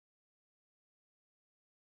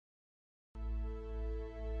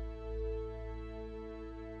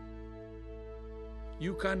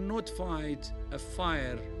You cannot fight a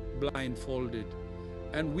fire blindfolded,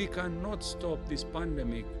 and we cannot stop this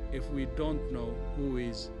pandemic if we don't know who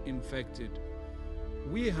is infected.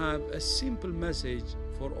 We have a simple message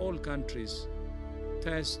for all countries: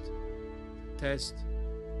 test, test,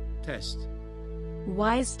 test.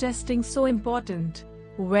 Why is testing so important?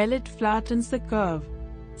 Well, it flattens the curve.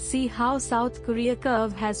 See how South Korea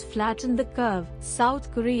curve has flattened the curve.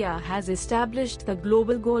 South Korea has established the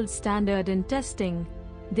global gold standard in testing.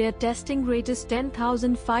 Their testing rate is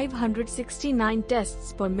 10,569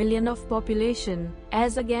 tests per million of population,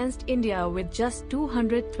 as against India with just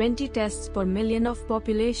 220 tests per million of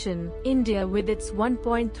population. India with its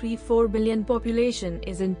 1.34 billion population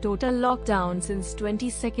is in total lockdown since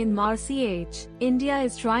 22nd March. India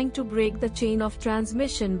is trying to break the chain of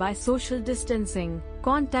transmission by social distancing,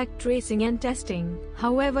 contact tracing and testing.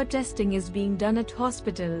 However, testing is being done at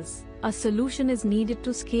hospitals. A solution is needed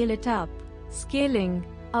to scale it up. Scaling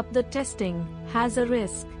up the testing has a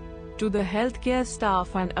risk to the healthcare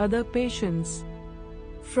staff and other patients.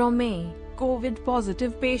 From a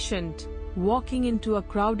COVID-positive patient walking into a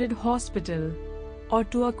crowded hospital, or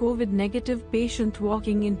to a COVID-negative patient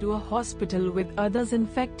walking into a hospital with others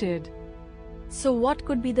infected. So what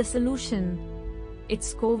could be the solution?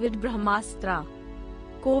 It's COVID Brahmastra.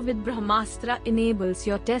 COVID Brahmastra enables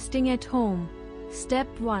your testing at home. Step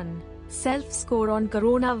 1. Self-score on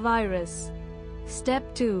coronavirus.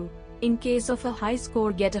 Step 2. In case of a high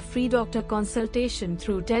score, get a free doctor consultation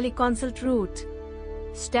through teleconsult route.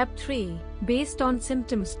 Step 3. Based on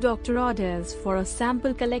symptoms, doctor orders for a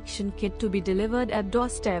sample collection kit to be delivered at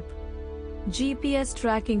doorstep. GPS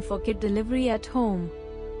tracking for kit delivery at home.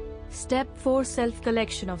 Step 4.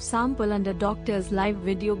 Self-collection of sample under doctor's live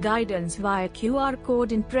video guidance via QR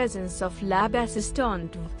code in presence of lab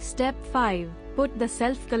assistant. Step 5. Put the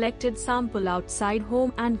self-collected sample outside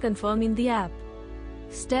home and confirm in the app.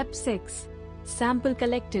 Step 6. Sample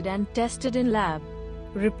collected and tested in lab.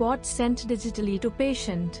 Report sent digitally to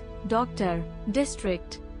patient, doctor,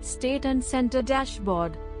 district, state and center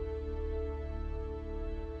dashboard.